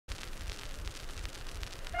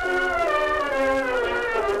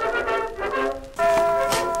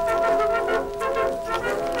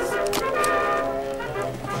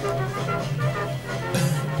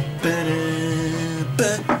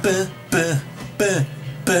Turn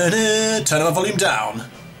my volume down.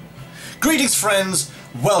 Greetings friends,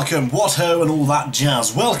 welcome, what ho and all that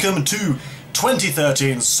jazz. Welcome to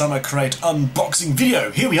 2013 Summer Crate unboxing video.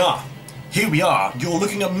 Here we are. You're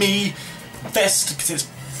looking at me, vest, because it's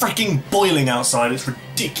freaking boiling outside, it's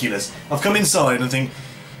ridiculous. I've come inside and think,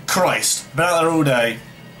 Christ, been out there all day.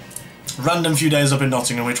 Random few days up in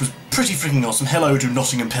Nottingham, which was pretty freaking awesome. Hello to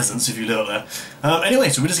Nottingham peasants if you live up there. Anyway,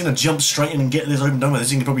 so we're just going to jump straight in and get this open done with.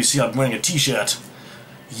 As you can probably see, I'm wearing a t-shirt.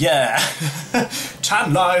 Yeah!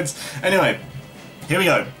 Tan lines! Anyway, here we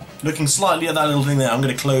go. Looking slightly at that little thing there. I'm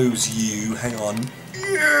going to close you. Hang on.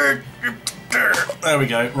 There we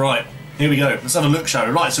go. Right. Here we go. Let's have a look, shall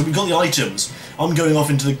we? Right, so we've got the items. I'm going off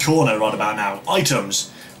into the corner right about now.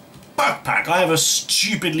 Items. Backpack. I have a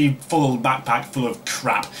stupidly full backpack full of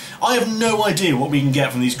crap. I have no idea what we can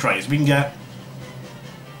get from these crates. We can get...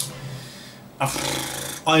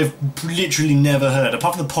 I've literally never heard,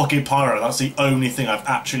 apart from the Pocket Pyro, that's the only thing I've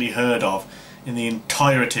actually heard of in the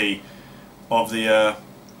entirety of the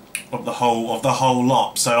whole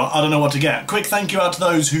lot. So I don't know what to get. Quick thank you out to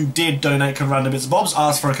those who did donate random bits and bobs.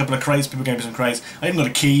 Asked for a couple of crates, people gave me some crates. I even got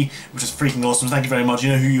a key, which is freaking awesome. Thank you very much.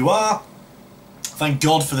 You know who you are. Thank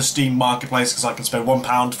God for the Steam Marketplace, because I can spend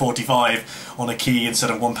 £1.45 on a key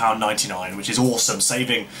instead of £1.99, which is awesome,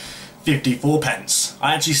 saving 54 pence.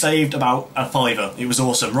 I actually saved about a fiver. It was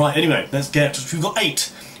awesome. Right, anyway, let's get... We've got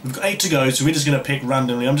 8. We've got 8 to go, so we're just going to pick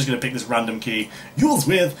randomly. I'm just going to pick this random key. Yours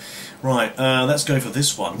with... Right, let's go for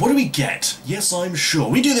this one. What do we get? Yes, I'm sure.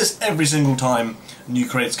 We do this every single time new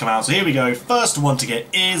crates come out, so here we go. First one to get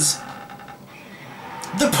is...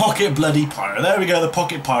 the Pocket Bloody Pyro. There we go, the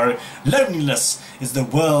Pocket Pyro. Loneliness is the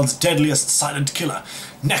world's deadliest silent killer.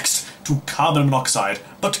 Next to carbon monoxide.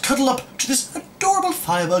 But cuddle up to this adorable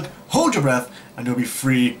firebug, hold your breath, and you'll be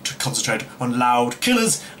free to concentrate on loud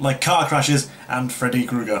killers like car crashes and Freddy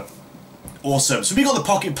Krueger. Awesome. So we got the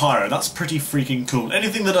Pocket Pyro. That's pretty freaking cool.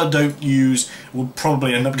 Anything that I don't use will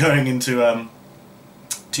probably end up going into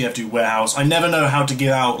TF2 warehouse. I never know how to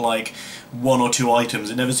give out like 1 or 2 items.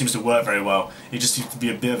 It never seems to work very well. It just seems to be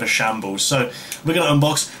a bit of a shambles. So we're going to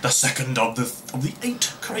unbox the second of the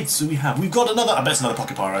 8 crates that we have. We've got another. I bet it's another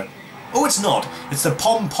Pocket Pyro. Oh, it's not. It's the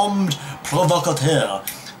pom-pommed provocateur.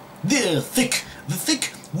 The thick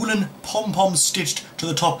woolen pom-pom stitched to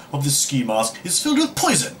the top of the ski mask is filled with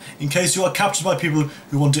poison in case you are captured by people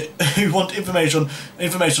who want information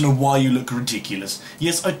on why you look ridiculous.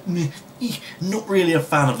 Yes, I'm not really a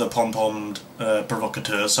fan of the pom-pommed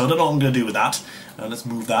provocateur, so I don't know what I'm going to do with that. Let's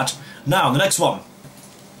move that. Now, the next one.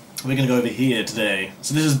 We're going to go over here today.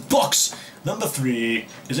 So this is box number 3.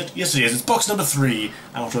 Is it? Yes, it is. It's box number 3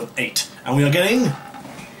 out of 8. And we are getting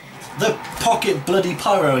the Pocket Bloody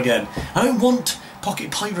Pyro again. I don't want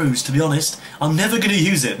Pocket Pyros, to be honest. I'm never going to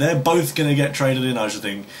use it. They're both going to get traded in, I should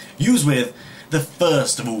think. Use with the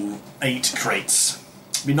first of all 8 crates.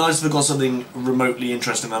 It'd be nice if I got something remotely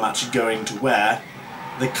interesting that I'm actually going to wear.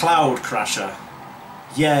 The Cloud Crasher.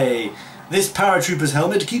 Yay! This paratrooper's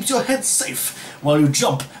helmet keeps your head safe while you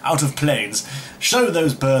jump out of planes. Show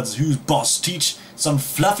those birds whose boss teach some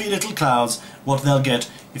fluffy little clouds what they'll get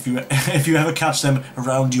if you ever catch them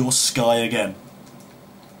around your sky again.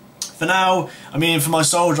 For now, I mean, for my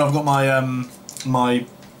soldier, I've got my my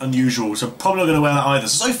unusual, so probably not going to wear that either.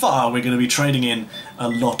 So far, we're going to be trading in a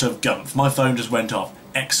lot of gumph. My phone just went off.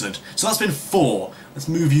 Excellent. So that's been 4. Let's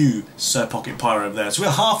move you, Sir Pocket Pyro, over there. So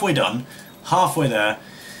we're halfway done. Halfway there.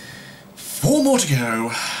 4 more to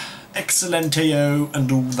go. Excellentio and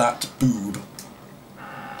all that boob.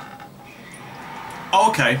 Oh,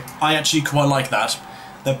 okay, I actually quite like that.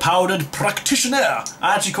 The Powdered Practitioner.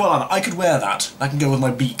 I actually quite like that. I could wear that. That can go with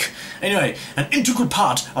my beak. Anyway, an integral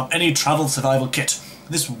part of any travel survival kit.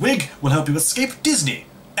 This wig will help you escape Disney.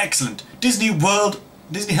 Excellent. Help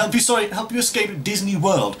you escape Disney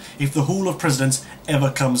World if the Hall of Presidents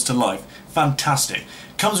ever comes to life. Fantastic.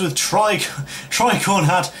 Comes with tricorn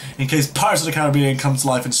hat in case Pirates of the Caribbean comes to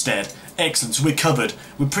life instead. Excellent, so we're covered.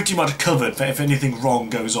 We're pretty much covered for if anything wrong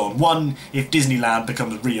goes on. 1, if Disneyland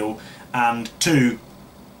becomes real, and 2,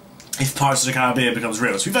 if Pirates of the Caribbean becomes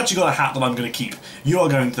real. So we've actually got a hat that I'm going to keep. You are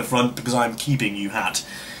going to the front because I'm keeping you hat.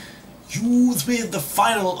 Use with the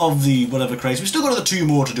final of the whatever crates. We've still got another 2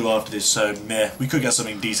 more to do after this, so meh. We could get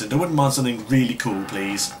something decent. I wouldn't mind something really cool,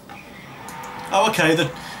 please. Oh, okay,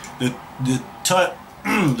 the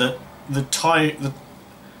turtleneck,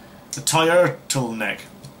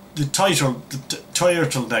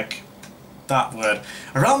 that word.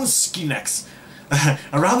 Around the skinny necks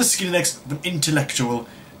of an intellectual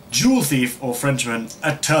jewel thief or Frenchman,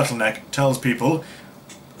 a turtleneck tells people...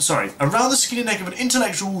 Sorry, around the skinny neck of an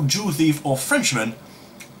intellectual jewel thief or Frenchman,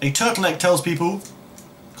 a turtleneck tells people,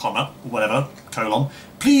 comma, or whatever, colon,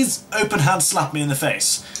 please open hand slap me in the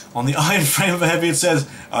face. On the iron frame of a heavy it says,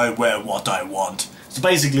 I wear what I want. So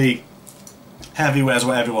basically, heavy wears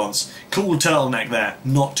whatever he wants. Cool turtleneck there,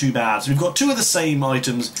 not too bad. So we've got 2 of the same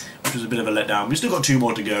items, which was a bit of a letdown. We've still got 2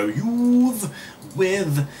 more to go. Youth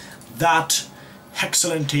with that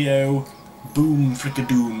Hexalentio, boom,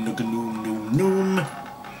 frickadoom, nookanoom, noom, noom.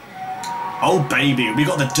 Oh baby, we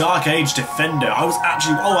got the Dark Age Defender. I was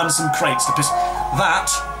actually, and some crates to piss. That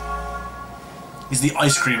is the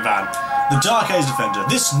ice cream van. The Dark Age Defender.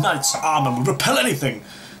 This knight's armour will repel anything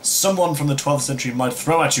someone from the 12th century might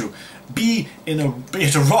throw at you. Be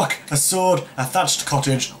it a rock, a sword, a thatched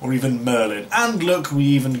cottage, or even Merlin. And look, we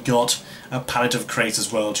even got a pallet of crates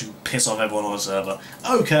as well to piss off everyone on the server.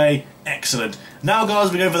 Okay, excellent. Now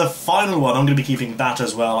guys, we go for the final one. I'm going to be keeping that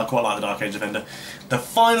as well. I quite like the Dark Age Defender. The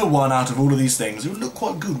final one out of all of these things. It would look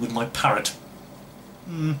quite good with my parrot.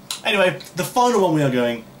 Anyway, the final one we are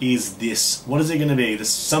going is this. What is it going to be? The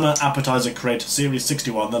Summer Appetizer Crate, Series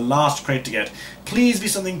 61, the last crate to get. Please be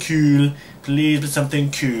something cool. Please be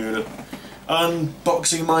something cool.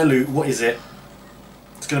 Unboxing my loot. What is it?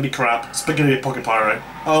 It's going to be crap. It's going to be a Pocket Pyro.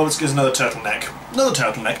 Oh, it's another turtleneck. Another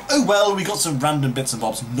turtleneck. Oh well, we got some random bits and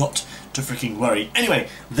bobs. Not to freaking worry. Anyway,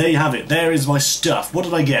 there you have it. There is my stuff. What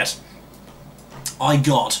did I get? I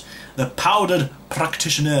got the Powdered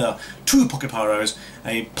Practitioner, 2 Pocket Pyros,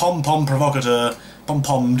 a Pom-Pom Provocateur,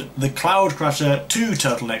 Pom-Pommed, the Cloud Crusher, 2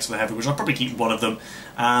 turtlenecks for the heavy, which I'll probably keep one of them,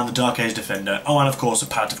 and the Dark Age Defender. Oh, and of course a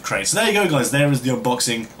pallet of crates. So there you go guys, there is the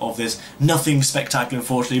unboxing of this. Nothing spectacular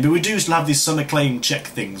unfortunately, but we do still have these summer claim check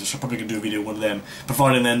things, which I'm probably going to do a video of one of them,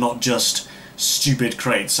 providing they're not just stupid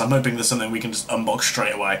crates. I'm hoping there's something we can just unbox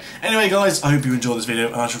straight away. Anyway guys, I hope you enjoyed this video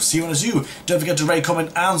and I shall see you when I see you. Don't forget to rate,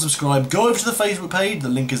 comment and subscribe. Go over to the Facebook page, the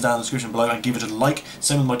link is down in the description below, and give it a like.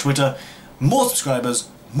 Same with my Twitter. More subscribers,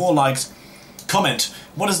 more likes. Comment.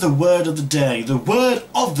 What is the word of the day? The word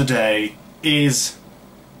of the day is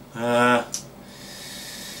I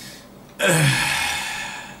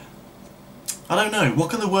don't know.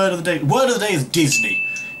 What can the word of the day? Word of the day is Disney.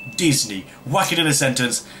 Disney. Whack it in a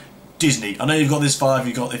sentence. Disney. I know you've got this far if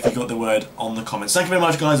you got the word on the comments. Thank you very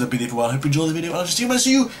much guys, I'll be there for a while. I hope you enjoyed the video and I'll see you when I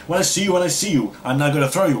see you. When I see you, I'm now going to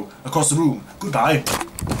throw you across the room. Goodbye.